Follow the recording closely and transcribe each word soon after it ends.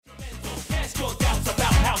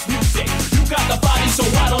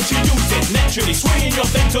Naturally swinging your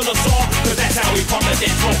thing to the saw, cause that's how we pump the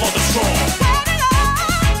dance floor for the straw.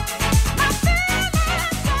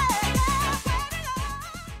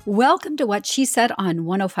 Welcome to What She Said on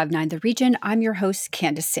 105.9 The Region. I'm your host,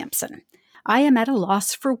 Candace Sampson. I am at a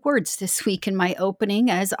loss for words this week in my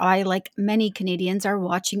opening, as I, like many Canadians, are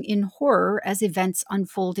watching in horror as events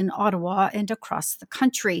unfold in Ottawa and across the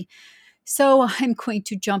country. So I'm going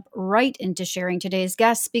to jump right into sharing today's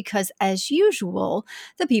guests because, as usual,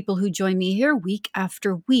 the people who join me here week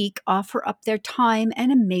after week offer up their time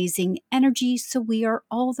and amazing energy, so we are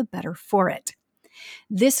all the better for it.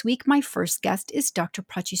 This week, my first guest is Dr.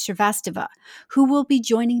 Prachi Srivastava, who will be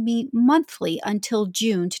joining me monthly until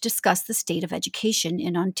June to discuss the state of education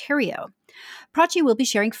in Ontario. Prachi will be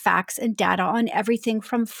sharing facts and data on everything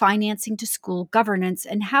from financing to school governance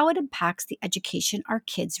and how it impacts the education our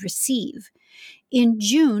kids receive. In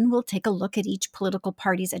June, we'll take a look at each political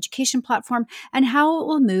party's education platform and how it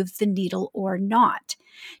will move the needle or not.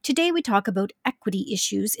 Today, we talk about equity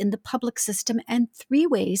issues in the public system and 3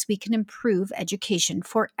 ways we can improve education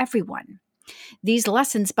for everyone. These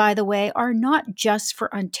lessons, by the way, are not just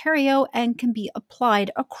for Ontario and can be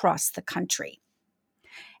applied across the country.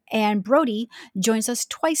 Anne Brodie joins us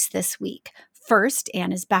twice this week. First,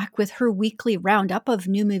 Anne is back with her weekly roundup of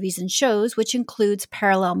new movies and shows, which includes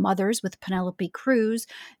Parallel Mothers with Penelope Cruz,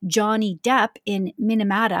 Johnny Depp in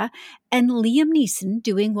Minamata, and Liam Neeson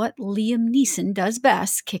doing what Liam Neeson does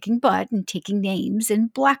best, kicking butt and taking names in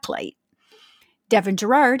blacklight. Devon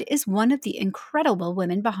Girard is one of the incredible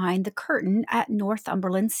women behind the curtain at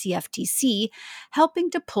Northumberland CFTC,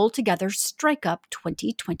 helping to pull together Strike Up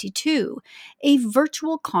 2022, a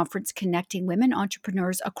virtual conference connecting women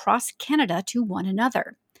entrepreneurs across Canada to one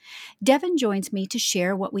another. Devon joins me to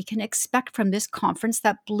share what we can expect from this conference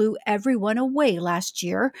that blew everyone away last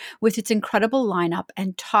year with its incredible lineup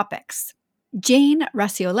and topics. Jane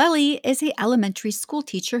Rusciolelli is an elementary school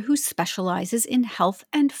teacher who specializes in health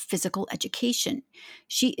and physical education.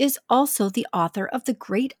 She is also the author of The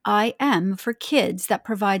Great I Am for Kids that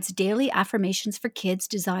provides daily affirmations for kids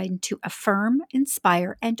designed to affirm,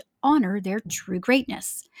 inspire, and honor their true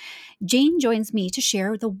greatness. Jane joins me to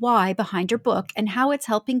share the why behind her book and how it's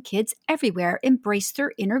helping kids everywhere embrace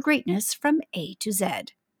their inner greatness from A to Z.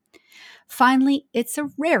 Finally, it's a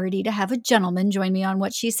rarity to have a gentleman join me on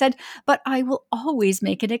What She Said, but I will always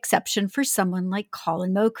make an exception for someone like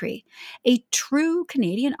Colin Mochrie. A true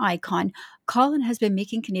Canadian icon, Colin has been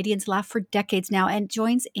making Canadians laugh for decades now and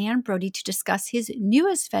joins Anne Brodie to discuss his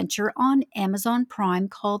newest venture on Amazon Prime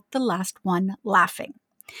called The Last One Laughing.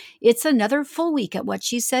 It's another full week at What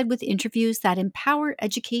She Said with interviews that empower,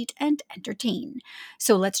 educate, and entertain.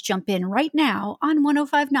 So let's jump in right now on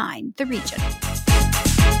 105.9 The Region.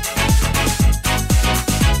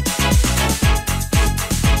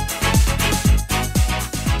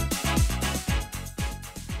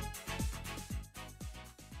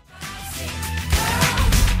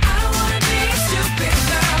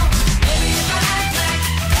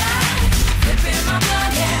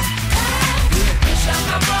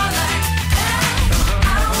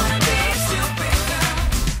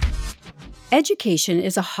 Education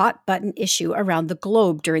is a hot-button issue around the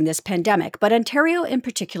globe during this pandemic, but Ontario in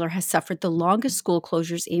particular has suffered the longest school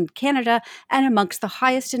closures in Canada and amongst the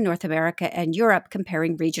highest in North America and Europe,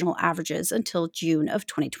 comparing regional averages until June of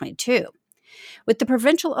 2022. With the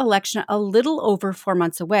provincial election a little over 4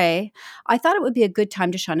 months away, I thought it would be a good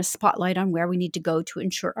time to shine a spotlight on where we need to go to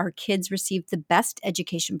ensure our kids receive the best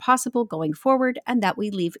education possible going forward and that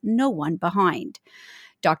we leave no one behind.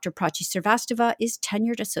 Dr. Prachi Srivastava is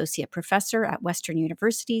tenured associate professor at Western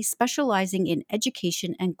University, specializing in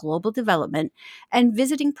education and global development, and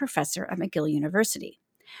visiting professor at McGill University.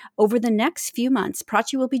 Over the next few months,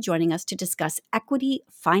 Prachi will be joining us to discuss equity,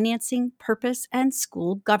 financing, purpose, and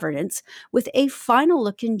school governance, with a final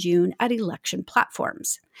look in June at election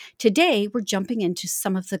platforms. Today, we're jumping into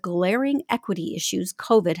some of the glaring equity issues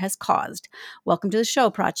COVID has caused. Welcome to the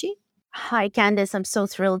show, Prachi. Hi, Candace. I'm so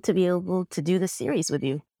thrilled to be able to do this series with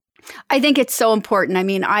you. I think it's so important. I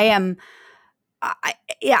mean, I'm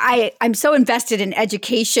so invested in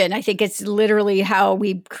education. I think it's literally how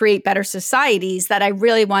we create better societies that I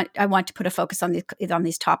want to put a focus on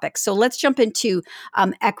these topics. So let's jump into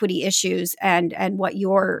equity issues and what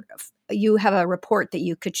you have a report that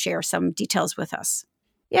you could share some details with us.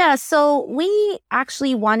 Yeah, so we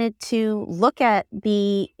actually wanted to look at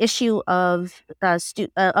the issue of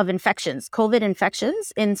infections, COVID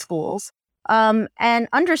infections in schools, and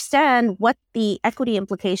understand what the equity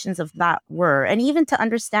implications of that were, and even to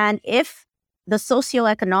understand if the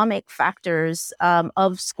socioeconomic factors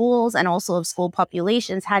of schools and also of school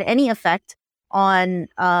populations had any effect on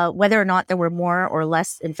whether or not there were more or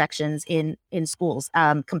less infections in schools,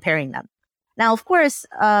 comparing them. Now, of course,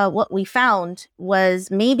 what we found was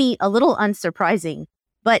maybe a little unsurprising,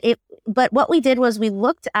 but what we did was we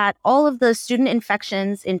looked at all of the student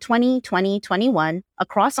infections in 2020-21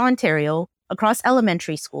 across Ontario, across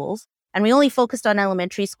elementary schools. And we only focused on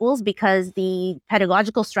elementary schools because the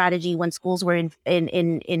pedagogical strategy when schools were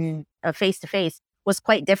in face-to-face was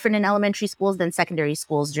quite different in elementary schools than secondary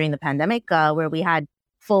schools during the pandemic, where we had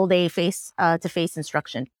full day face-to-face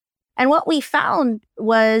instruction. And what we found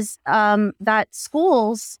was that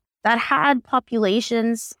schools that had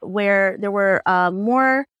populations where there were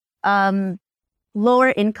more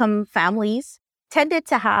lower income families tended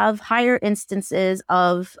to have higher instances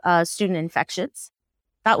of student infections.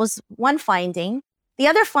 That was one finding. The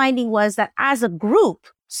other finding was that as a group,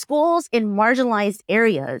 schools in marginalized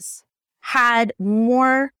areas had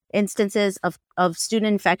more instances of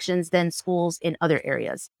student infections than schools in other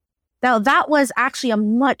areas. Now, that was actually a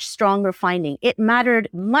much stronger finding. It mattered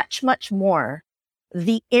much, much more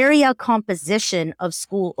the area composition of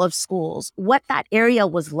schools, what that area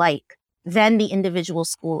was like, than the individual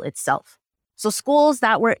school itself. So schools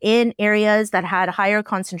that were in areas that had higher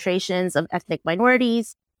concentrations of ethnic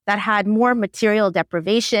minorities, that had more material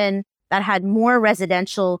deprivation, that had more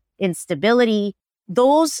residential instability,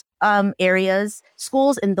 those areas,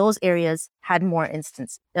 schools in those areas had more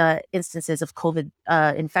instances of COVID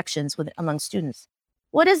infections among students.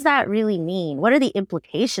 What does that really mean? What are the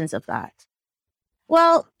implications of that?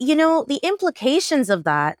 Well, the implications of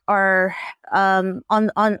that are on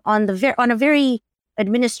a very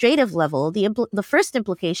administrative level. The first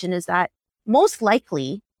implication is that most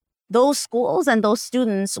likely those schools and those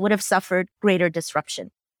students would have suffered greater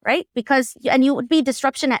disruption, right? And you would be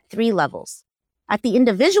disruption at 3 levels. At the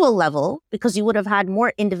individual level, because you would have had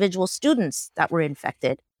more individual students that were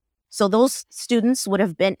infected. So those students would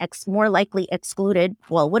have been more likely excluded,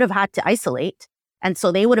 would have had to isolate. And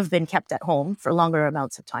so they would have been kept at home for longer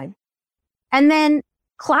amounts of time. And then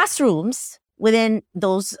classrooms within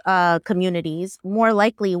those communities more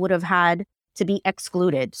likely would have had to be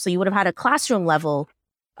excluded. So you would have had a classroom level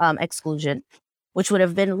exclusion, which would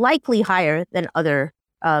have been likely higher than other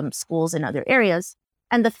schools in other areas.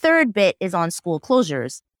 And the third bit is on school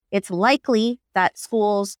closures. It's likely that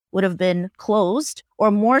schools would have been closed,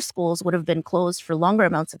 or more schools would have been closed for longer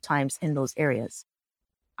amounts of times in those areas.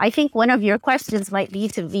 I think one of your questions might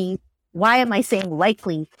be, why am I saying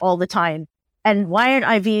likely all the time? And why aren't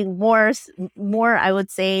I being more, I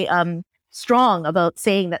would say, strong about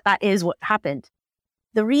saying that is what happened?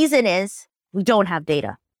 The reason is we don't have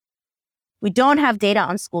data. We don't have data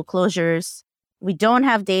on school closures. We don't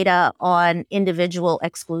have data on individual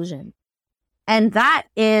exclusion. And that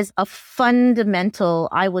is a fundamental,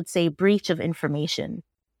 I would say, breach of information.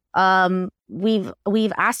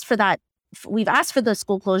 We've asked for that. We've asked for the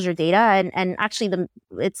school closure data, and actually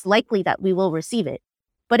it's likely that we will receive it,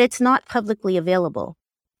 but it's not publicly available.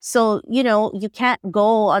 So, you can't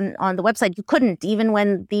go on the website. You couldn't, even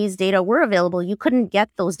when these data were available, you couldn't get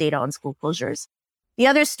those data on school closures. The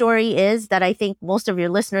other story is that I think most of your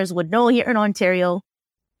listeners would know here in Ontario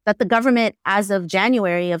that the government, as of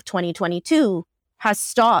January of 2022, has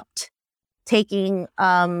stopped taking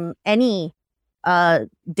any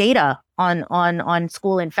data on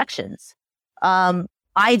school infections.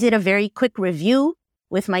 I did a very quick review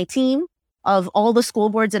with my team of all the school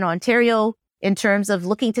boards in Ontario in terms of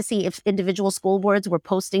looking to see if individual school boards were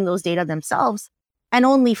posting those data themselves. And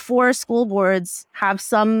only 4 school boards have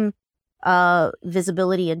some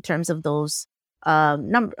visibility in terms of those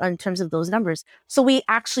numbers. So we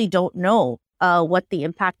actually don't know what the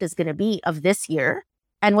impact is going to be of this year,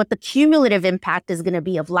 and what the cumulative impact is going to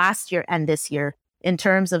be of last year and this year in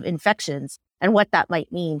terms of infections, and what that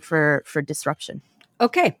might mean for disruption.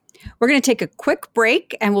 Okay, we're going to take a quick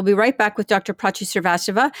break, and we'll be right back with Dr. Prachi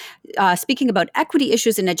Srivastava speaking about equity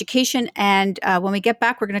issues in education. And when we get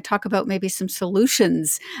back, we're going to talk about maybe some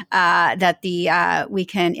solutions that we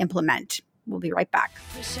can implement. We'll be right back.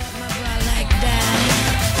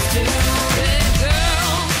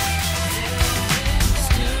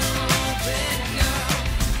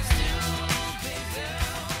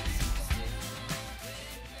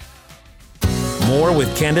 More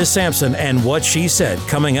with Candace Sampson and What She Said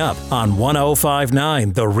coming up on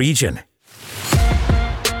 105.9 The Region.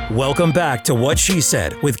 Welcome back to What She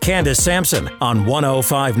Said with Candace Sampson on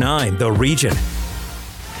 105.9 The Region.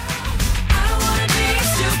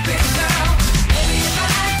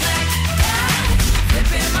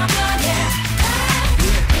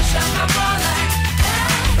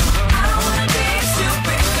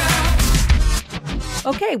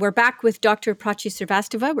 Okay, we're back with Dr. Prachi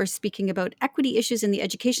Srivastava. We're speaking about equity issues in the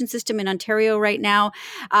education system in Ontario right now.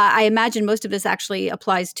 I imagine most of this actually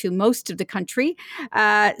applies to most of the country.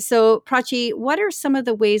 So, Prachi, what are some of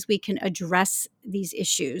the ways we can address these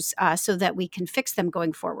issues so that we can fix them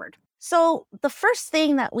going forward? So the first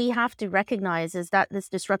thing that we have to recognize is that this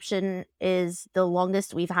disruption is the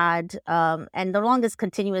longest we've had, and the longest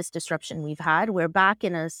continuous disruption we've had. We're back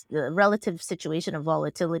in a relative situation of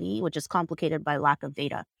volatility, which is complicated by lack of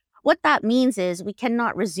data. What that means is we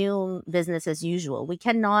cannot resume business as usual. We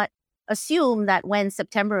cannot assume that when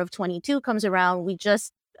September of 22 comes around, we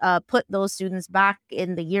just put those students back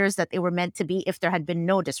in the years that they were meant to be if there had been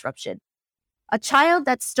no disruption. A child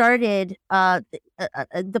that started when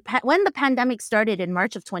the pandemic started in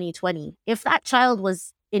March of 2020, if that child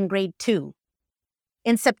was in grade 2,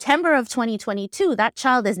 in September of 2022, that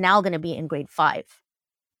child is now going to be in grade 5.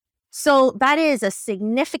 So that is a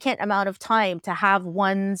significant amount of time to have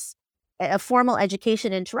one's formal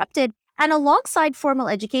education interrupted. And alongside formal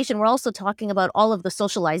education, we're also talking about all of the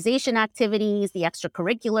socialization activities, the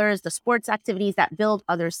extracurriculars, the sports activities that build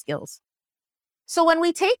other skills. So when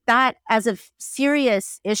we take that as a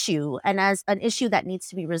serious issue and as an issue that needs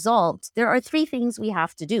to be resolved, there are 3 things we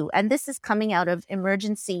have to do. And this is coming out of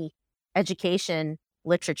emergency education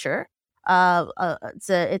literature.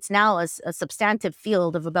 It's now a substantive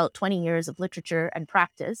field of about 20 years of literature and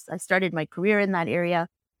practice. I started my career in that area.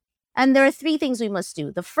 And there are 3 things we must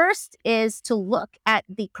do. The first is to look at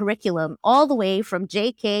the curriculum all the way from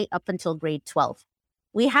JK up until grade 12.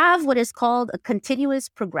 We have what is called a continuous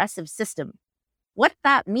progressive system. What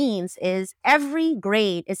that means is every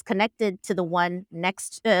grade is connected to the one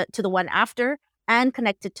next to the one after and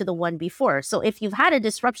connected to the one before. So if you've had a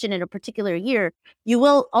disruption in a particular year, you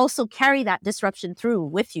will also carry that disruption through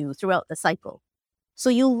with you throughout the cycle. So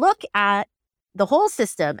you look at the whole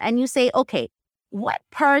system and you say, okay, what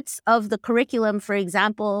parts of the curriculum, for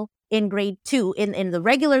example, in grade 2, in the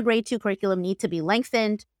regular grade 2 curriculum need to be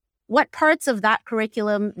lengthened? What parts of that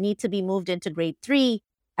curriculum need to be moved into grade 3?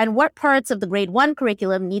 And what parts of the grade 1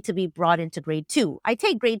 curriculum need to be brought into grade 2? I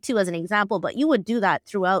take grade 2 as an example, but you would do that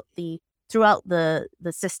throughout the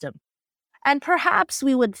system. And perhaps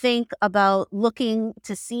we would think about looking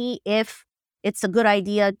to see if it's a good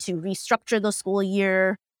idea to restructure the school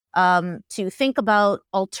year, to think about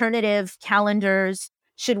alternative calendars.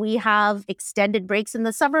 Should we have extended breaks in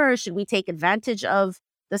the summer, or should we take advantage of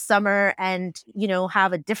the summer and,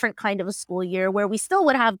 have a different kind of a school year where we still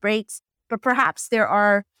would have breaks, but perhaps there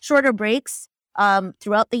are shorter breaks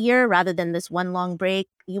throughout the year rather than this one long break?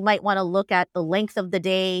 You might want to look at the length of the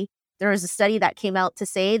day. There is a study that came out to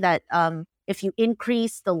say that if you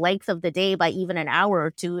increase the length of the day by even an hour or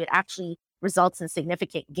 2, it actually results in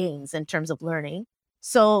significant gains in terms of learning.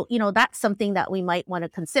 So, that's something that we might want to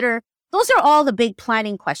consider. Those are all the big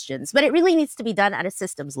planning questions, but it really needs to be done at a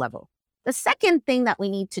systems level. The second thing that we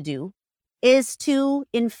need to do is to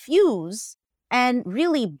infuse and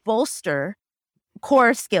really bolster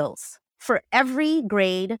core skills for every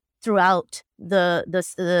grade throughout the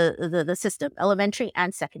system, elementary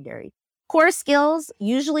and secondary. Core skills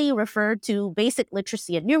usually refer to basic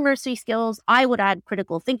literacy and numeracy skills. I would add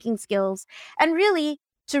critical thinking skills, and really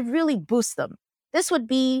to really boost them. This would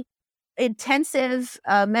be intensive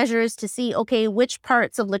measures to see, okay, which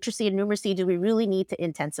parts of literacy and numeracy do we really need to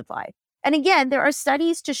intensify? And again, there are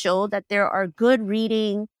studies to show that there are good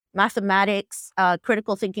reading, mathematics,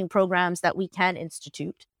 critical thinking programs that we can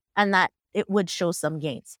institute, and that it would show some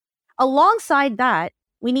gains. Alongside that,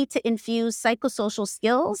 we need to infuse psychosocial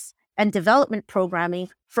skills and development programming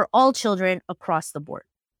for all children across the board.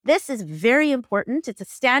 This is very important. It's a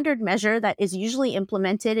standard measure that is usually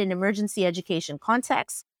implemented in emergency education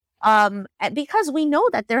contexts, because we know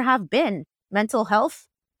that there have been mental health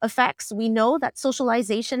effects. We know that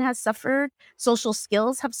socialization has suffered, social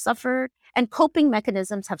skills have suffered, and coping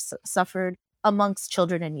mechanisms have suffered amongst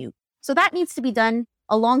children and youth. So that needs to be done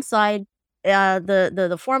alongside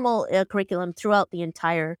the formal curriculum throughout the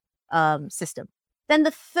entire system. Then the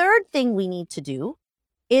third thing we need to do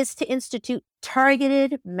is to institute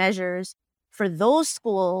targeted measures for those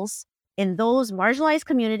schools in those marginalized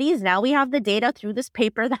communities. Now we have the data through this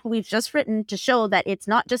paper that we've just written to show that it's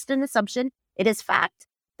not just an assumption, it is fact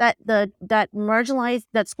that that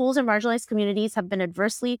schools in marginalized communities have been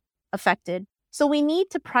adversely affected. So we need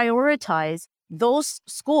to prioritize those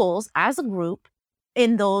schools as a group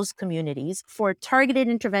in those communities for targeted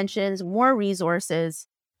interventions, more resources,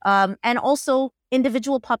 and also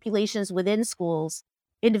individual populations within schools,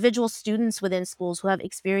 individual students within schools who have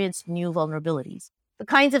experienced new vulnerabilities. The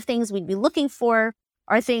kinds of things we'd be looking for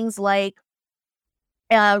are things like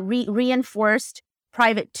reinforced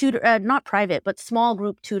private tutor, not private, but small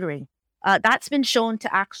group tutoring. That's been shown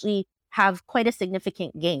to actually have quite a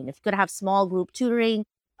significant gain. If you could have small group tutoring,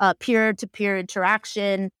 peer-to-peer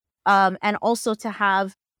interaction, and also to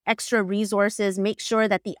have extra resources, make sure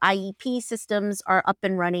that the IEP systems are up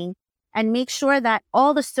and running, and make sure that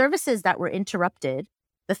all the services that were interrupted,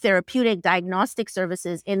 the therapeutic diagnostic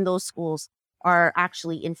services in those schools, are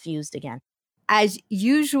actually infused again. As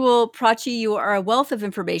usual, Prachi, you are a wealth of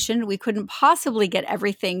information. We couldn't possibly get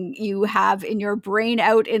everything you have in your brain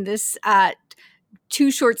out in this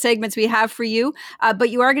 2 short segments we have for you. But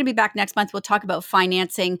you are going to be back next month. We'll talk about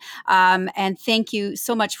financing. And thank you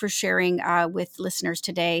so much for sharing with listeners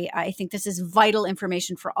today. I think this is vital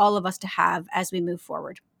information for all of us to have as we move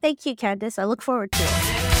forward. Thank you, Candace. I look forward to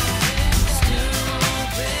it.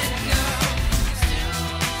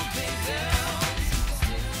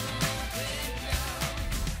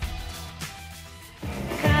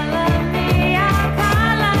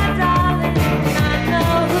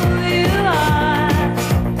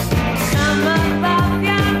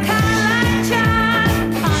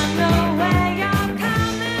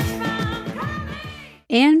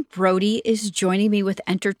 And Brodie is joining me with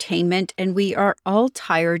entertainment, and we are all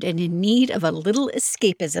tired and in need of a little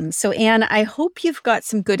escapism. So, Anne, I hope you've got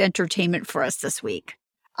some good entertainment for us this week.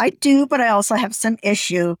 I do, but I also have some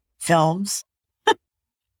issue films.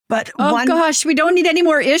 Gosh, we don't need any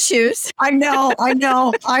more issues. I know.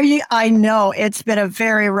 I know. It's been a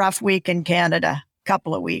very rough week in Canada,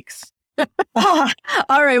 couple of weeks. All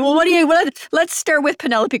right. Well, let's start with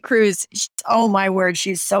Penelope Cruz. Oh, my word.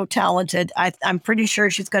 She's so talented. I'm pretty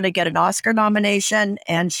sure she's going to get an Oscar nomination,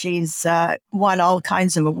 and she's won all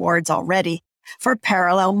kinds of awards already for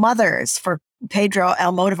Parallel Mothers, for Pedro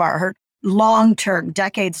Almodovar, her long-term,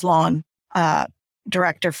 decades-long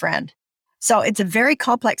director friend. So it's a very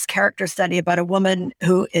complex character study about a woman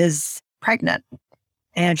who is pregnant,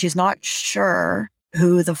 and she's not sure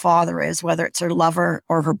who the father is, whether it's her lover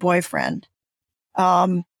or her boyfriend.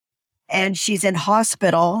 And she's in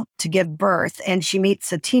hospital to give birth, and she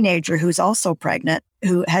meets a teenager who's also pregnant,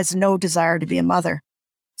 who has no desire to be a mother.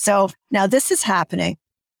 So now this is happening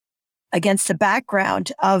against the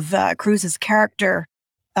background of Cruz's character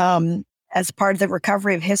as part of the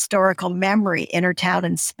recovery of historical memory in her town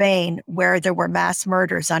in Spain, where there were mass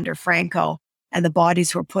murders under Franco, and the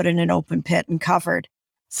bodies were put in an open pit and covered.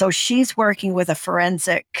 So she's working with a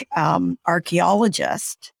forensic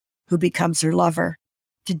archaeologist who becomes her lover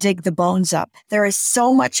to dig the bones up. There is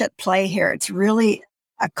so much at play here. It's really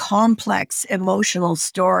a complex, emotional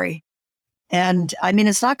story. And I mean,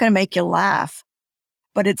 it's not going to make you laugh,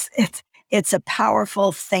 but it's a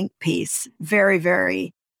powerful think piece. Very,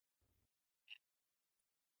 very,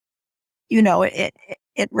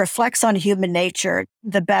 it reflects on human nature,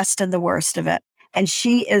 the best and the worst of it. And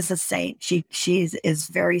she is a saint. She is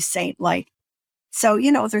very saint-like. So,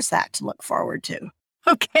 there's that to look forward to.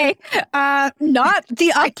 Okay. Not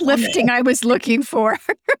the uplifting I was looking for.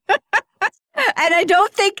 And I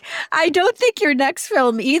don't think your next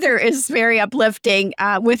film either is very uplifting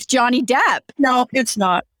with Johnny Depp. No, it's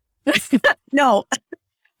not. No.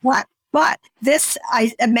 What? But this,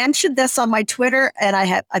 I mentioned this on my Twitter, and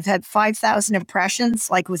I've had 5,000 impressions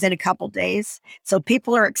like within a couple days. So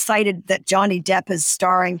people are excited that Johnny Depp is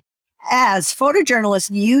starring as photojournalist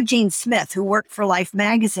Eugene Smith, who worked for Life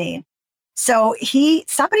magazine. So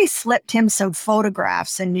somebody slipped him some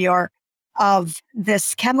photographs in New York of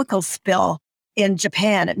this chemical spill in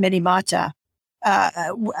Japan at Minamata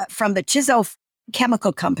from the Chizo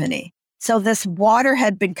Chemical Company. So this water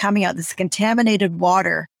had been coming out, this contaminated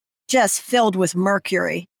water, just filled with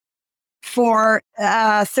mercury for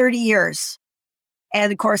 30 years.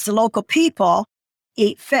 And of course, the local people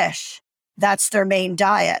eat fish. That's their main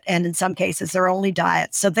diet. And in some cases, their only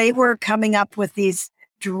diet. So they were coming up with these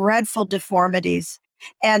dreadful deformities.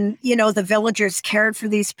 And, the villagers cared for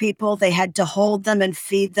these people. They had to hold them and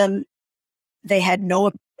feed them. They had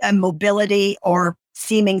no mobility or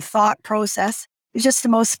seeming thought process. It was just the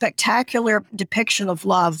most spectacular depiction of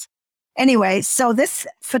love. Anyway, so this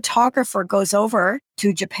photographer goes over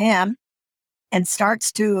to Japan and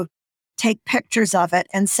starts to take pictures of it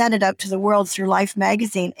and send it out to the world through Life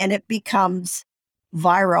magazine, and it becomes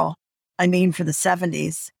viral, for the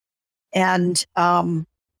 70s. And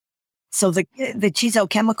so the Chizo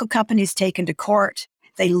Chemical Company is taken to court.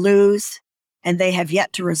 They lose, and they have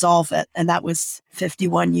yet to resolve it, and that was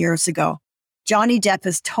 51 years ago. Johnny Depp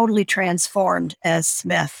is totally transformed as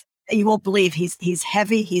Smith. You won't believe he's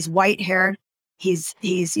heavy, he's white-haired, he's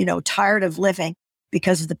tired of living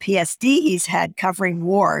because of the PSD he's had covering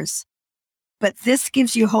wars. But this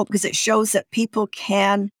gives you hope because it shows that people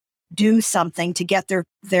can do something to get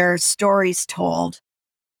their stories told.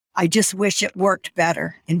 I just wish it worked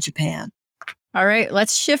better in Japan. All right,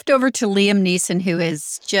 let's shift over to Liam Neeson, who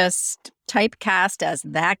is just typecast as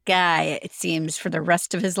that guy, it seems, for the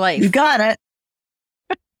rest of his life. You got it.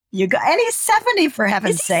 And he's 70 for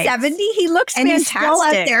heaven's sake. 70? He looks and fantastic. He's still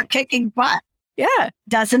out there kicking butt. Yeah.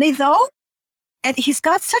 Doesn't he though? And he's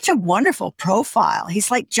got such a wonderful profile. He's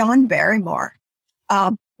like John Barrymore.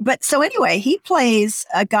 But so anyway, he plays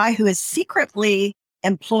a guy who is secretly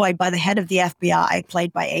employed by the head of the FBI,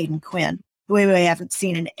 played by Aidan Quinn, who we haven't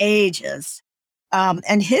seen in ages.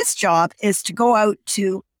 And his job is to go out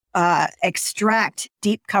to extract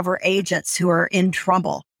deep cover agents who are in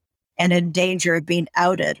trouble and in danger of being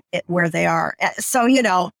outed where they are. So,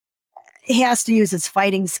 he has to use his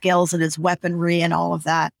fighting skills and his weaponry and all of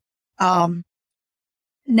that.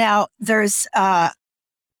 Now, there's a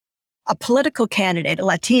political candidate, a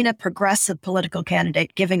Latina progressive political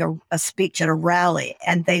candidate, giving a speech at a rally,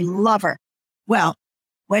 and they love her. Well,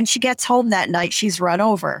 when she gets home that night, she's run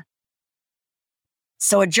over.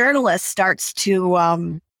 So a journalist starts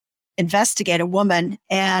to investigate a woman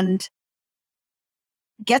and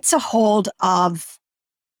gets a hold of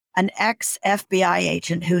an ex-FBI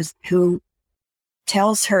agent who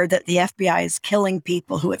tells her that the FBI is killing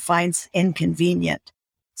people who it finds inconvenient.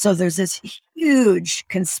 So there's this huge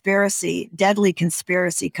deadly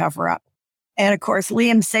conspiracy cover-up. And of course,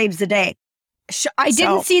 Liam saves the day. I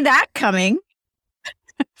didn't see that coming.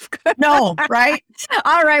 No, right?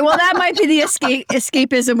 All right. Well, that might be the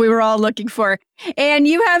escapism we were all looking for. And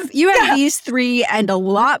you have these three and a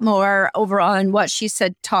lot more over on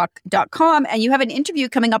whatshesaidtalk.com. And you have an interview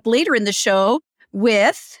coming up later in the show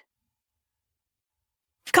with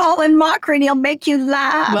Colin Mochrie, and he'll make you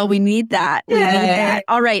laugh. Well, we need that. We need that.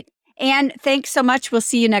 All right. And thanks so much. We'll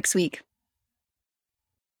see you next week.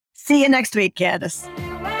 See you next week, Candace.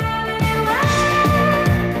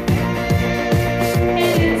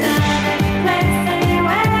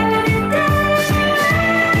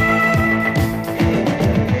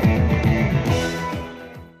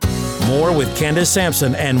 More with Candace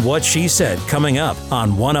Sampson and What She Said coming up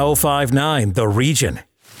on 105.9 The Region.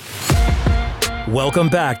 Welcome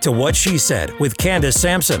back to What She Said with Candace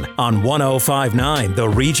Sampson on 105.9 The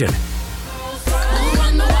Region.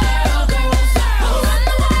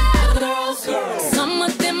 Some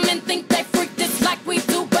of them men think they freak this like we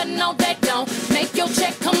do, but no, they don't. Make your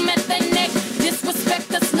check come at their neck.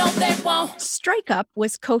 Disrespect us, no, they won't. Strike Up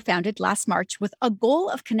was co-founded last March with a goal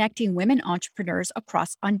of connecting women entrepreneurs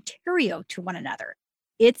across Ontario to one another.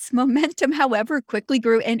 Its momentum, however, quickly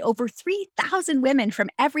grew, and over 3,000 women from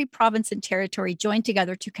every province and territory joined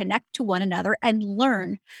together to connect to one another and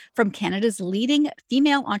learn from Canada's leading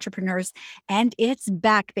female entrepreneurs. And it's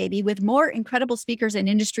back, baby, with more incredible speakers and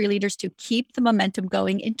industry leaders to keep the momentum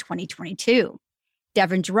going in 2022.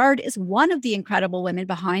 Devon Girard is one of the incredible women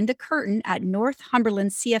behind the curtain at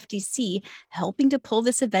Northumberland CFDC, helping to pull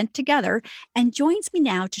this event together, and joins me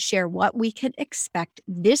now to share what we can expect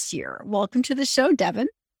this year. Welcome to the show, Devon.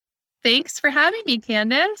 Thanks for having me,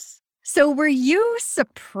 Candace. So were you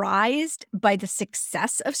surprised by the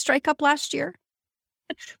success of Strike Up last year?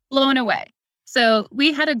 Blown away. So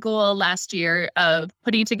we had a goal last year of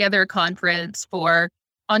putting together a conference for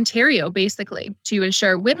Ontario, basically, to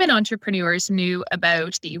ensure women entrepreneurs knew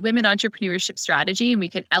about the women entrepreneurship strategy, and we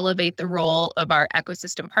could elevate the role of our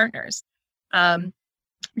ecosystem partners.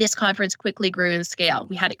 This conference quickly grew in scale.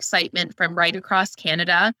 We had excitement from right across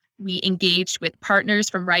Canada. We engaged with partners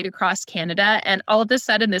from right across Canada, and all of a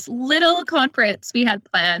sudden, this little conference we had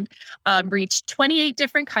planned reached 28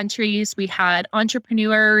 different countries. We had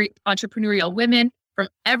entrepreneurial women from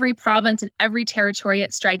every province and every territory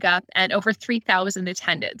at Strike Up, and over 3,000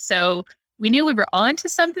 attended. So we knew we were on to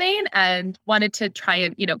something and wanted to try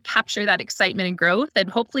and, capture that excitement and growth and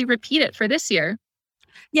hopefully repeat it for this year.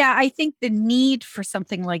 Yeah, I think the need for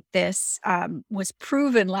something like this was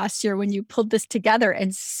proven last year when you pulled this together,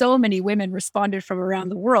 and so many women responded from around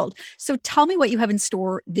the world. So tell me what you have in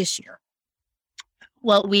store this year.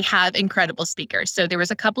 Well, we have incredible speakers. So there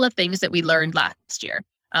was a couple of things that we learned last year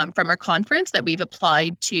from our conference that we've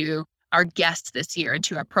applied to our guests this year and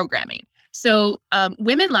to our programming. So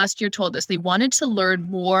women last year told us they wanted to learn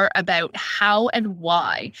more about how and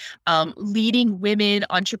why leading women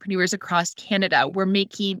entrepreneurs across Canada were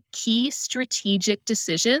making key strategic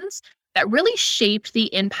decisions that really shaped the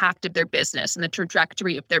impact of their business and the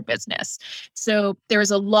trajectory of their business. So there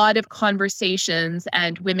was a lot of conversations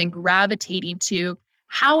and women gravitating to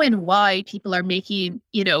how and why people are making,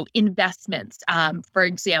 investments, for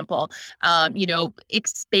example,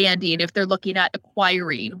 expanding, if they're looking at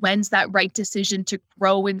acquiring, when's that right decision to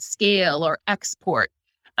grow and scale or export?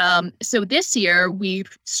 So this year,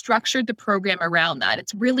 we've structured the program around that.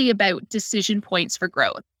 It's really about decision points for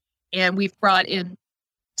growth. And we've brought in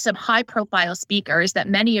some high-profile speakers that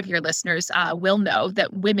many of your listeners will know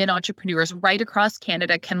that women entrepreneurs right across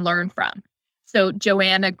Canada can learn from. So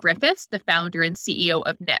Joanna Griffiths, the founder and CEO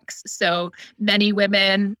of Nix. So many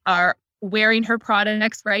women are wearing her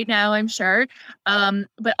products right now, I'm sure,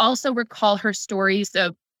 but also recall her stories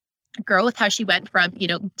of growth, how she went from,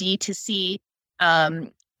 D2C,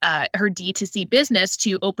 her D2C business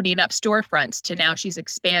to opening up storefronts to now she's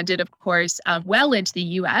expanded, of course, well into the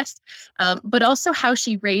US, but also how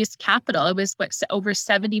she raised capital. It was over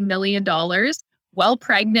 $70 million while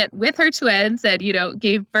pregnant with her twins and,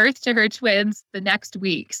 gave birth to her twins the next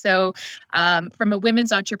week. So from a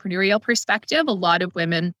women's entrepreneurial perspective, a lot of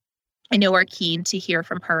women I know are keen to hear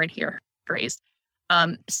from her and hear her stories.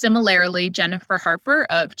 Similarly, Jennifer Harper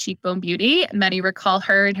of Cheekbone Beauty, many recall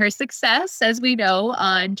her and her success, as we know,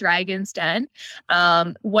 on Dragon's Den.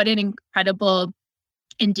 What an incredible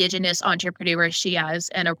Indigenous entrepreneur she is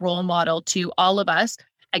and a role model to all of us.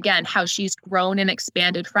 Again, how she's grown and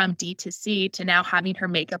expanded from D2C to now having her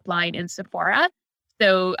makeup line in Sephora.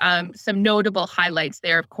 So some notable highlights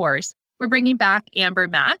there, of course. We're bringing back Amber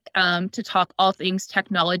Mack to talk all things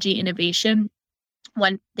technology innovation.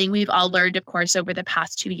 One thing we've all learned, of course, over the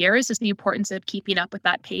past 2 years is the importance of keeping up with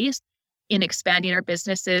that pace in expanding our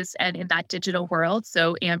businesses and in that digital world.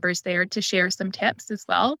 So Amber's there to share some tips as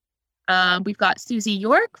well. We've got Susie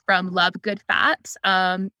York from Love Good Fats.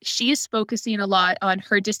 She's focusing a lot on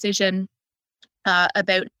her decision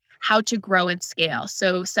about how to grow and scale.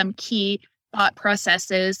 So some key thought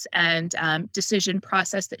processes and decision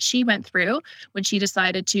process that she went through when she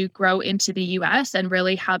decided to grow into the US and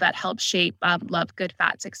really how that helped shape Love Good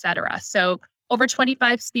Fats, et cetera. So over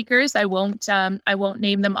 25 speakers. I won't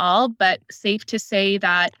name them all, but safe to say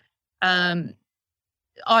that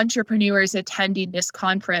entrepreneurs attending this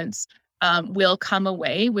conference will come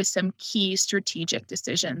away with some key strategic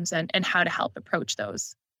decisions and how to help approach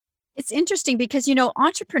those. It's interesting because,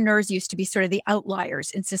 entrepreneurs used to be sort of the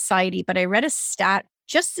outliers in society, but I read a stat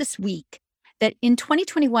just this week that in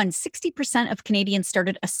 2021, 60% of Canadians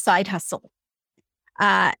started a side hustle.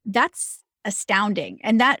 That's astounding.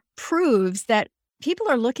 And that proves that people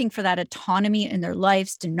are looking for that autonomy in their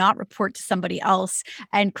lives to not report to somebody else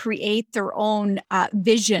and create their own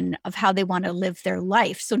vision of how they want to live their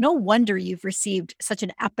life. So no wonder you've received such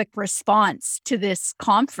an epic response to this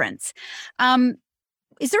conference.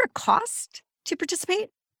 Is there a cost to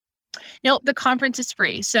participate? No, the conference is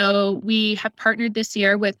free. So we have partnered this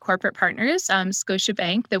year with corporate partners,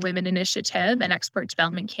 Scotiabank, the Women Initiative, and Export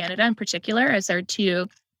Development Canada in particular as our two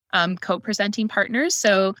co-presenting partners.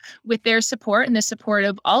 So with their support and the support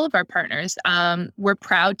of all of our partners, we're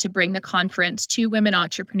proud to bring the conference to women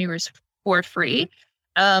entrepreneurs for free.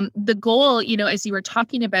 The goal, as you were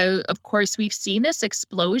talking about, of course, we've seen this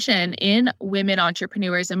explosion in women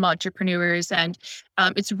entrepreneurs and entrepreneurs, and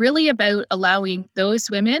it's really about allowing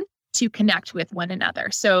those women to connect with one another.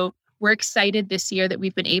 So we're excited this year that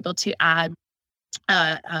we've been able to add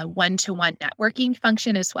a one-to-one networking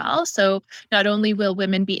function as well. So not only will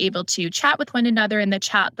women be able to chat with one another in the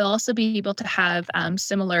chat, they'll also be able to have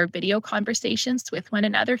similar video conversations with one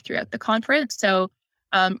another throughout the conference. So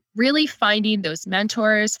really finding those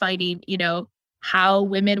mentors, finding, how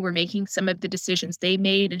women were making some of the decisions they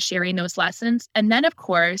made and sharing those lessons. And then, of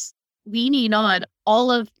course, leaning on all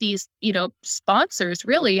of these, sponsors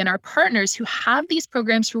really and our partners who have these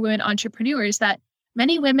programs for women entrepreneurs that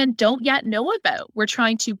many women don't yet know about. We're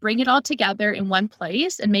trying to bring it all together in one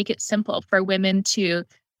place and make it simple for women to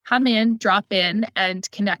come in, drop in, and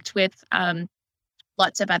connect with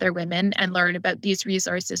lots of other women and learn about these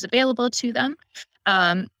resources available to them.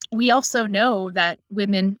 We also know that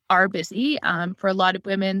women are busy. For a lot of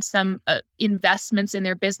women, some investments in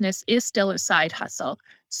their business is still a side hustle.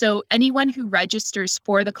 So anyone who registers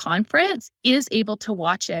for the conference is able to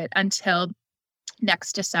watch it until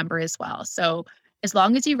next December as well. So as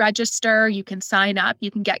long as you register, you can sign up,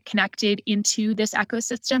 you can get connected into this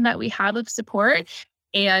ecosystem that we have of support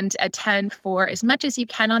and attend for as much as you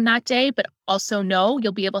can on that day, but also know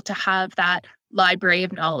you'll be able to have that library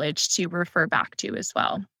of knowledge to refer back to as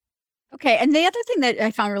well. Okay. And the other thing that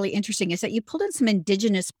I found really interesting is that you pulled in some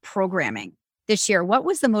Indigenous programming this year. What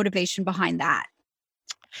was the motivation behind that?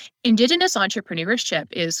 Indigenous entrepreneurship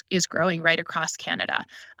is growing right across Canada.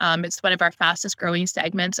 It's one of our fastest growing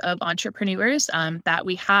segments of entrepreneurs that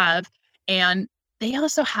we have. And they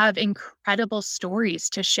also have incredible stories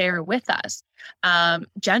to share with us.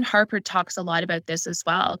 Jen Harper talks a lot about this as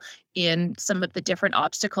well in some of the different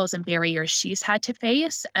obstacles and barriers she's had to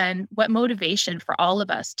face, and what motivation for all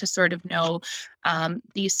of us to sort of know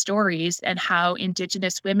these stories and how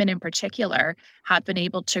Indigenous women in particular have been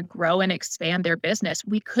able to grow and expand their business.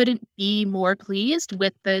 We couldn't be more pleased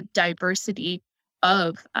with the diversity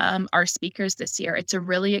of our speakers this year. It's a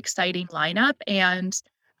really exciting lineup, and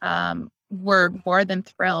we're more than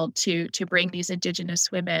thrilled to bring these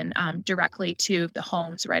Indigenous women directly to the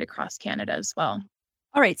homes right across Canada as well.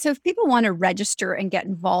 All right. So if people want to register and get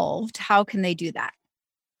involved, how can they do that?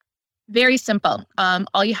 Very simple.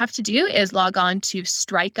 All you have to do is log on to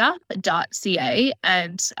strikeup.ca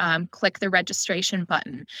and click the registration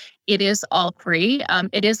button. It is all free.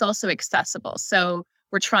 It is also accessible. So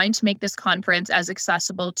we're trying to make this conference as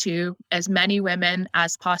accessible to as many women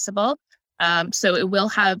as possible. So it will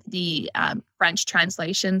have the French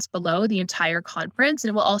translations below the entire conference, and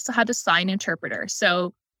it will also have a sign interpreter.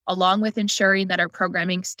 So along with ensuring that our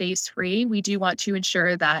programming stays free, we do want to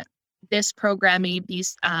ensure that this programming,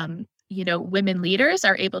 these women leaders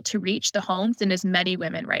are able to reach the homes and as many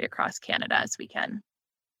women right across Canada as we can.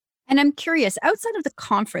 And I'm curious, outside of the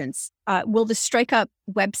conference, will the Strike Up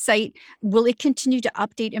website, will it continue to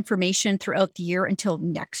update information throughout the year until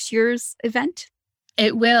next year's event?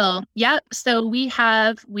 It will. Yep. So we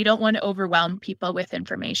don't want to overwhelm people with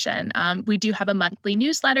information. We do have a monthly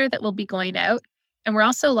newsletter that will be going out. And we're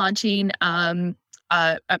also launching a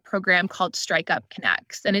program called Strike Up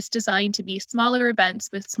Connects. And it's designed to be smaller events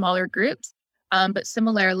with smaller groups, but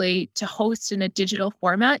similarly to host in a digital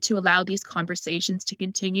format to allow these conversations to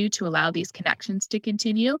continue, to allow these connections to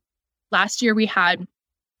continue. Last year, we had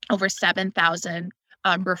over 7,000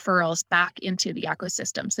 referrals back into the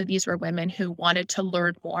ecosystem. So these were women who wanted to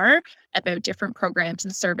learn more about different programs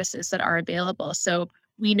and services that are available. So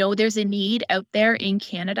we know there's a need out there in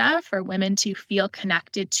Canada for women to feel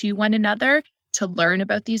connected to one another, to learn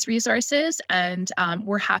about these resources. And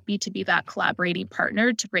we're happy to be that collaborating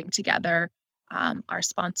partner to bring together our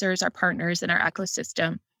sponsors, our partners, and our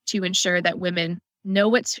ecosystem to ensure that women know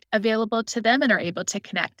what's available to them and are able to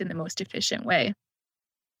connect in the most efficient way.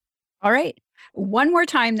 All right. One more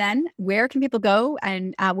time then, where can people go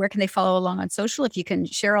and where can they follow along on social? If you can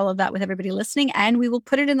share all of that with everybody listening, and we will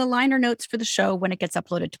put it in the liner notes for the show when it gets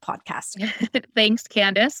uploaded to podcast. Thanks,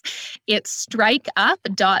 Candace. It's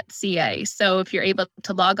strikeup.ca. So if you're able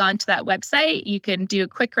to log on to that website, you can do a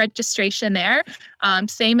quick registration there.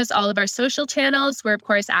 Same as all of our social channels. We're, of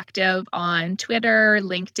course, active on Twitter,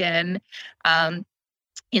 LinkedIn,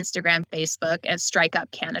 Instagram, Facebook, as Strike Up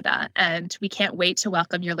Canada. And we can't wait to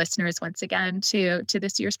welcome your listeners once again to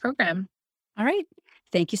this year's program. All right.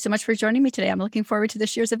 Thank you so much for joining me today. I'm looking forward to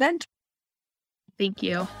this year's event. Thank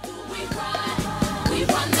you.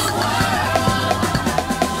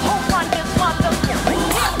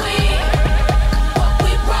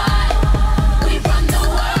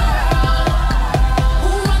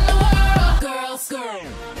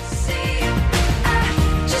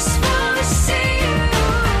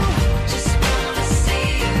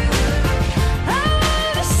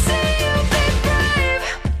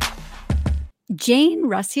 Jane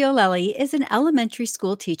Rusciolelli is an elementary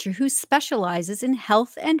school teacher who specializes in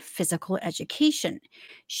health and physical education.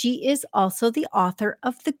 She is also the author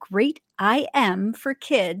of The Great I Am for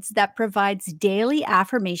Kids that provides daily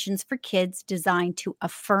affirmations for kids designed to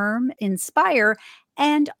affirm, inspire,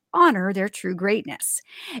 and honor their true greatness.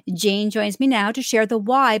 Jane joins me now to share the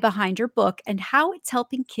why behind her book and how it's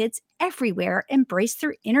helping kids everywhere embrace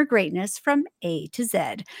their inner greatness from A to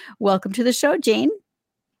Z. Welcome to the show, Jane.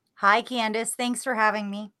 Hi, Candace. Thanks for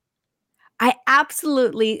having me. I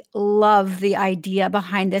absolutely love the idea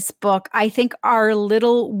behind this book. I think our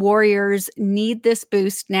little warriors need this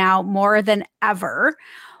boost now more than ever.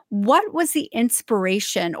 What was the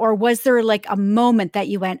inspiration, or was there like a moment that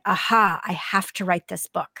you went, aha, I have to write this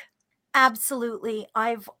book? Absolutely.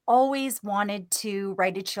 I've always wanted to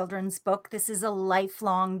write a children's book. This is a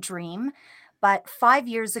lifelong dream. But 5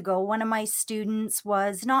 years ago, one of my students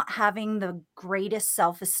was not having the greatest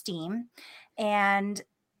self-esteem. And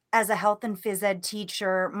as a health and phys ed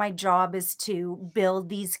teacher, my job is to build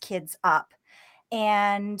these kids up.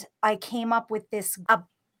 And I came up with a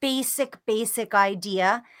basic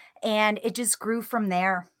idea, and it just grew from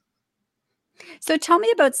there. So tell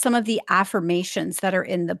me about some of the affirmations that are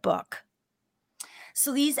in the book.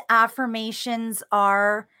 So these affirmations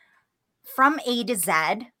are from A to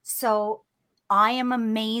Z. So I am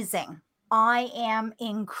amazing. I am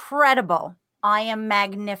incredible. I am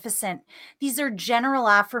magnificent. These are general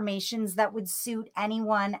affirmations that would suit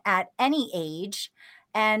anyone at any age,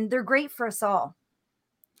 and they're great for us all.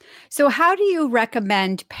 So how do you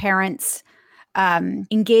recommend parents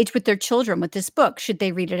engage with their children with this book? Should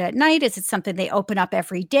they read it at night? Is it something they open up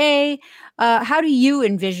every day? How do you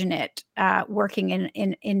envision it working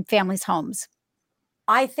in families' homes?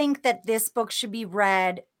 I think that this book should be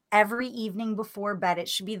read every evening before bed. It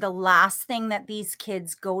should be the last thing that these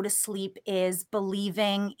kids go to sleep is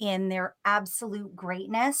believing in their absolute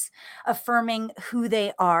greatness, affirming who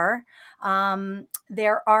they are.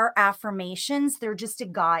 There are affirmations. They're just a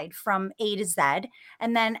guide from A to Z.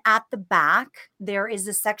 And then at the back, there is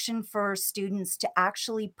a section for students to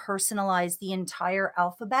actually personalize the entire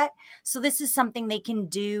alphabet. So this is something they can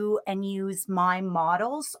do and use my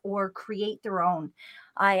models or create their own.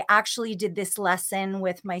 I actually did this lesson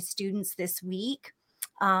with my students this week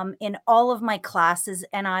in all of my classes,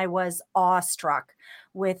 and I was awestruck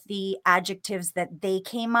with the adjectives that they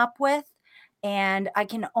came up with. And I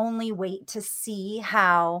can only wait to see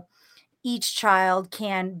how each child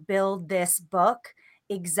can build this book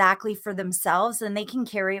exactly for themselves, and they can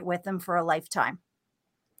carry it with them for a lifetime.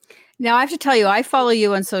 Now, I have to tell you, I follow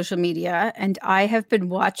you on social media and I have been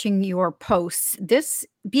watching your posts. This,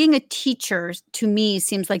 being a teacher, to me,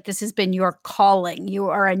 seems like this has been your calling. You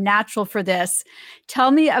are a natural for this. Tell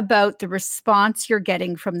me about the response you're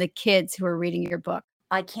getting from the kids who are reading your book.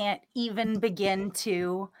 I can't even begin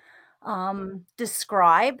to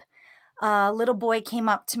describe. A little boy came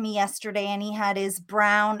up to me yesterday and he had his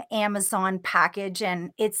brown Amazon package and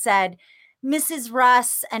it said, Mrs.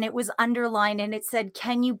 Russ, and it was underlined and it said,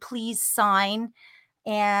 can you please sign?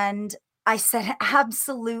 And I said,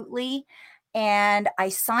 absolutely. And I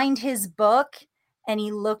signed his book and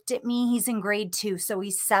he looked at me. He's in grade 2, so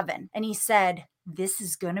he's 7. And he said, this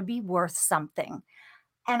is going to be worth something.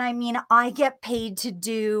 And I mean, I get paid to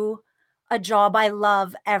do a job I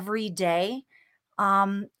love every day.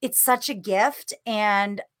 It's such a gift.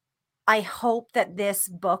 And I hope that this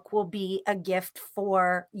book will be a gift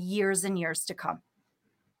for years and years to come.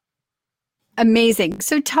 Amazing.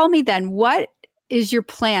 So tell me then, what is your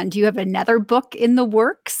plan? Do you have another book in the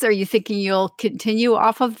works? Are you thinking you'll continue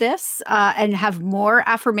off of this and have more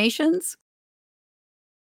affirmations?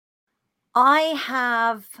 I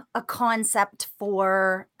have a concept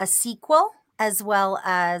for a sequel as well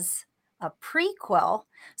as a prequel.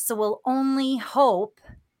 So we'll only hope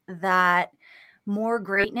that more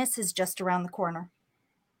greatness is just around the corner.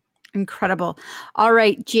 Incredible. All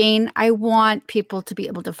right, Jane, I want people to be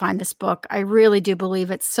able to find this book. I really do believe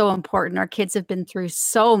it's so important. Our kids have been through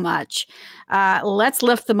so much. Let's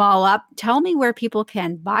lift them all up. Tell me where people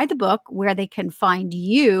can buy the book, where they can find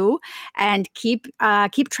you, and keep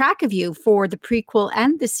track of you for the prequel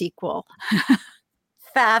and the sequel.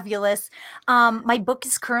 Fabulous. My book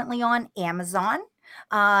is currently on Amazon.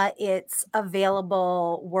 It's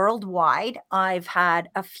available worldwide. I've had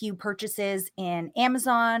a few purchases in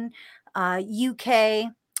Amazon,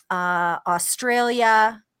 UK,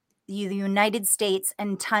 Australia, the United States,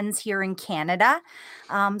 and tons here in Canada.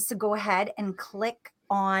 So go ahead and click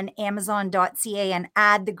on Amazon.ca and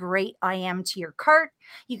add the Great I Am to your cart.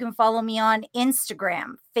 You can follow me on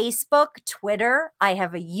Instagram, Facebook, Twitter. I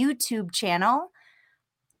have a YouTube channel.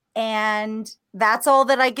 And that's all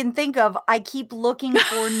that I can think of. I keep looking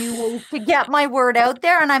for new ways to get my word out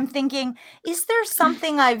there. And I'm thinking, is there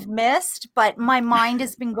something I've missed? But my mind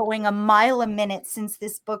has been going a mile a minute since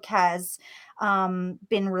this book has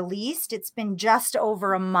been released. It's been just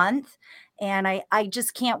over a month. And I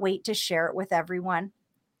just can't wait to share it with everyone.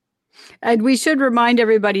 And we should remind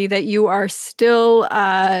everybody that you are still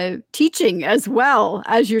teaching as well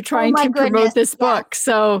as you're trying to promote this book.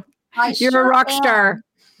 So you're a rock star.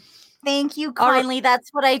 Thank you kindly. That's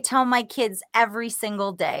what I tell my kids every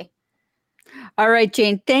single day. All right,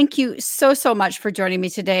 Jane, thank you so much for joining me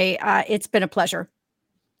today. It's been a pleasure.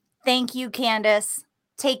 Thank you, Candace.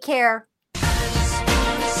 Take care.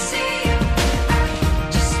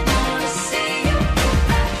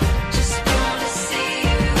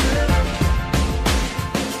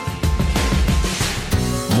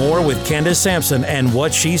 More with Candace Sampson and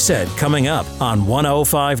What She Said coming up on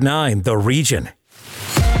 105.9 The Region.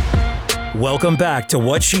 Welcome back to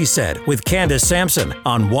What She Said with Candace Sampson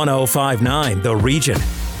on 105.9 The Region.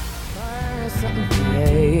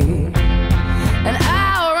 And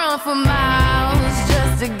I'll run for miles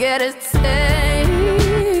just to get a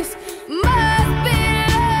taste. Must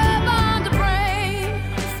be love on the brain.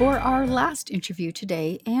 For our last interview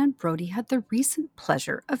today, Anne Brodie had the recent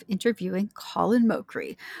pleasure of interviewing Colin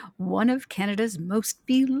Mochrie, one of Canada's most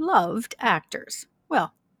beloved actors.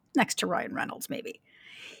 Well, next to Ryan Reynolds, maybe.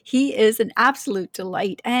 He is an absolute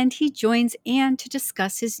delight, and he joins Anne to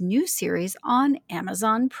discuss his new series on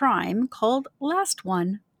Amazon Prime called Last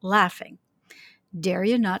One Laughing. dare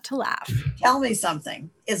you not to laugh. Tell me something.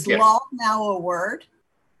 Is Yes. lol now a word?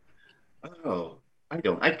 Oh,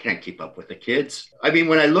 I can't keep up with the kids. I mean,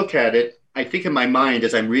 when I look at it, I think in my mind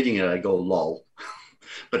as I'm reading it, I go, lol.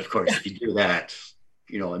 But of course, if you do that,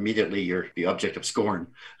 immediately you're the object of scorn.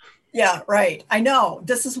 Yeah, right. I know.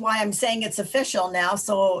 This is why I'm saying it's official now.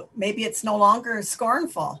 So maybe it's no longer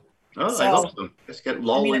scornful. Oh, So, I hope so. Let's get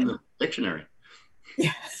lol in the dictionary.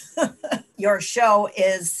 Yeah. Your show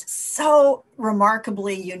is so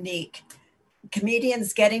remarkably unique.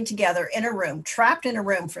 Comedians getting together in a room, trapped in a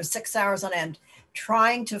room for 6 hours on end,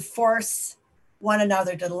 trying to force one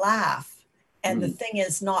another to laugh. And the thing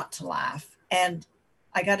is not to laugh. And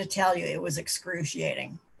I got to tell you, it was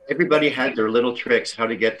excruciating. Everybody had their little tricks how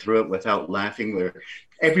to get through it without laughing. Where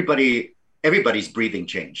everybody's breathing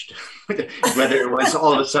changed. Whether it was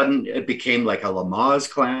all of a sudden it became like a Lamaze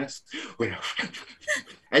class,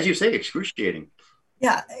 as you say, excruciating.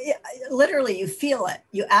 Yeah, literally, you feel it.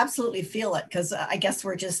 You absolutely feel it, because I guess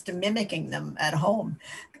we're just mimicking them at home.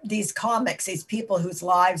 These comics, these people whose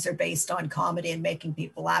lives are based on comedy and making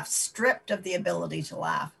people laugh, stripped of the ability to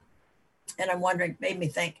laugh. And I'm wondering, made me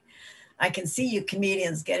think, I can see you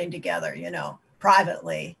comedians getting together,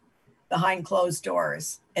 privately, behind closed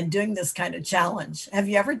doors, and doing this kind of challenge. Have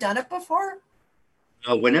you ever done it before?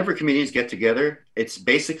 Whenever comedians get together, it's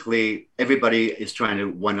basically everybody is trying to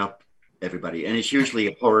one-up everybody. And it's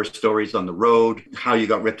usually horror stories on the road, how you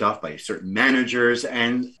got ripped off by certain managers.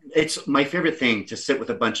 And it's my favorite thing to sit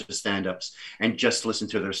with a bunch of stand-ups and just listen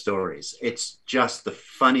to their stories. It's just the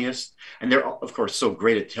funniest. And they're, of course, so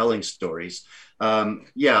great at telling stories.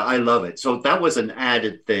 Yeah, I love it. So that was an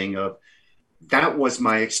added thing of, that was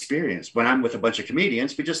my experience. When I'm with a bunch of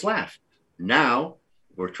comedians, we just laugh. Now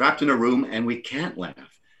we're trapped in a room and we can't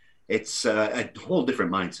laugh. It's a whole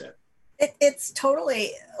different mindset. It's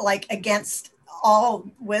totally like against all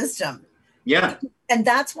wisdom. Yeah. And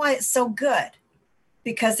that's why it's so good,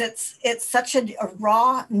 because it's such a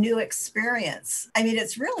raw new experience. I mean,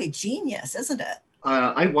 it's really genius, isn't it?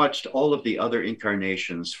 I watched all of the other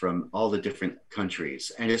incarnations from all the different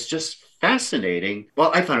countries, and it's just fascinating.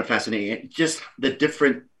 Well, I found it fascinating, just the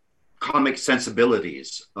different comic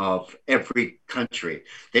sensibilities of every country.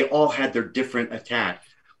 They all had their different attack,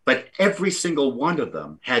 but every single one of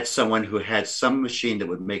them had someone who had some machine that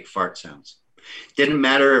would make fart sounds. Didn't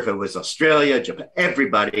matter if it was Australia, Japan,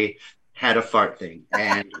 everybody had a fart thing.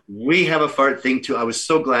 And we have a fart thing too. I was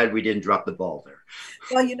so glad we didn't drop the ball there.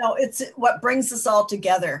 Well, it's what brings us all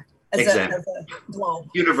together as a globe.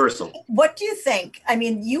 Universal. What do you think? I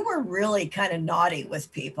mean, you were really kind of naughty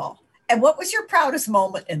with people. And what was your proudest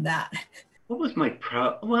moment in that? What was my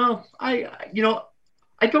proud? Well, I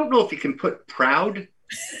don't know if you can put proud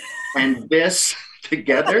and this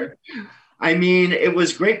together. I mean, it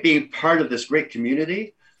was great being part of this great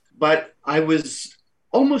community, but I was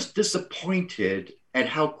almost disappointed at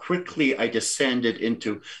how quickly I descended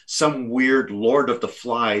into some weird Lord of the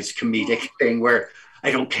Flies comedic thing where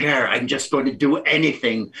I don't care. I'm just going to do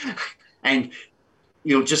anything. And,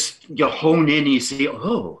 just you hone in and you see,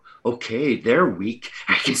 oh, okay, they're weak.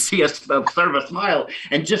 I can see sort of a smile,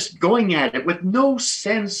 and just going at it with no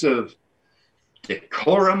sense of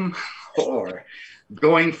decorum or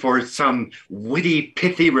going for some witty,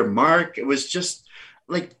 pithy remark. It was just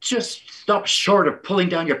stop short of pulling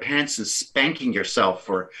down your pants and spanking yourself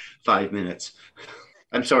for 5 minutes.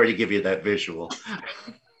 I'm sorry to give you that visual.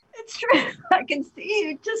 It's true. I can see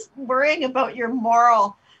you just worrying about your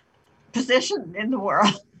moral position in the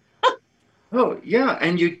world. Oh, yeah.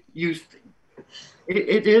 And it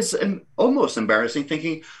is almost embarrassing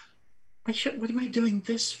thinking, what am I doing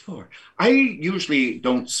this for? I usually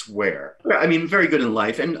don't swear. I mean, very good in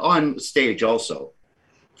life and on stage also.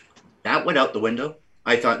 That went out the window.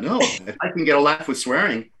 I thought, no, if I can get a laugh with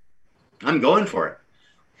swearing, I'm going for it.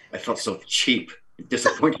 I felt so cheap,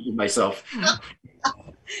 disappointed in myself.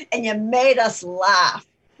 And you made us laugh.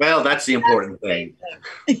 Well, that's the important thing.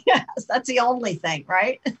 Yes, that's the only thing,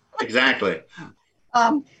 right? Exactly.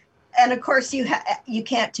 And of course, you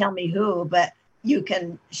can't tell me who, but you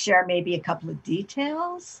can share maybe a couple of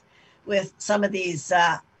details with some of these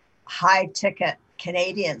high-ticket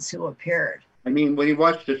Canadians who appeared. I mean, when you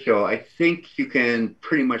watch the show, I think you can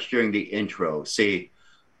pretty much during the intro see,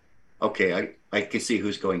 okay, I can see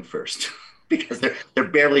who's going first because they're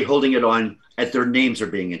barely holding it on as their names are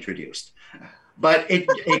being introduced. But it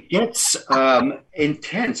gets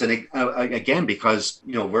intense, and again, because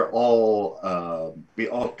we all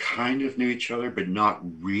kind of knew each other, but not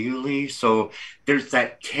really. So there's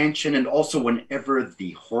that tension, and also whenever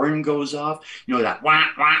the horn goes off, that wah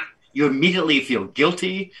wah, you immediately feel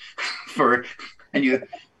guilty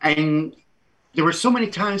and there were so many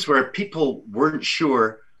times where people weren't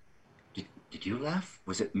sure, did you laugh?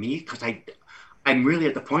 Was it me? Because I'm really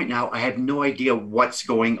at the point now, I have no idea what's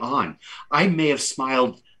going on. I may have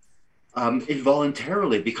smiled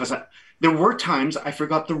involuntarily because there were times I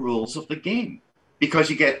forgot the rules of the game, because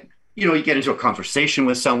you get into a conversation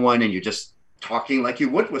with someone and you're just talking like you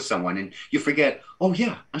would with someone, and you forget, oh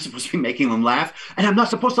yeah, I'm supposed to be making them laugh and I'm not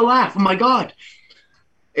supposed to laugh. Oh my God.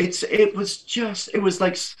 It was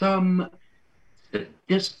like some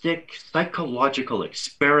sadistic psychological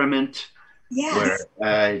experiment. Yes.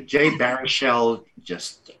 Where Jay Baruchel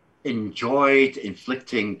just enjoyed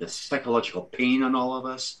inflicting the psychological pain on all of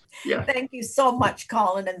us. Yeah. Thank you so much,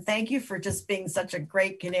 Colin. And thank you for just being such a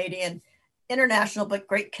great Canadian, international, but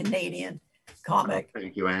great Canadian comic. Oh,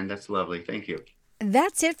 thank you, Anne. That's lovely. Thank you.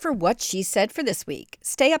 That's it for What She Said for this week.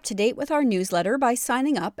 Stay up to date with our newsletter by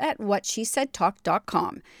signing up at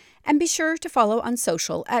whatshesaidtalk.com. And be sure to follow on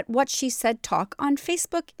social at What She Said Talk on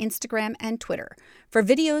Facebook, Instagram, and Twitter for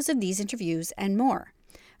videos of these interviews and more.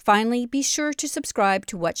 Finally, be sure to subscribe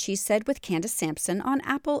to What She Said with Candace Sampson on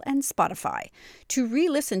Apple and Spotify to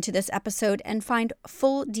re-listen to this episode and find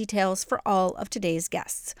full details for all of today's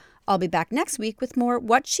guests. I'll be back next week with more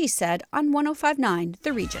What She Said on 105.9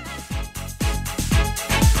 The Region.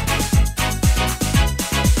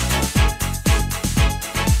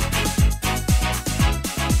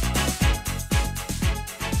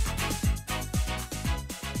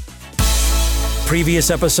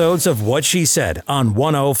 Previous episodes of What She Said on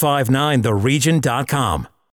 1059theregion.com.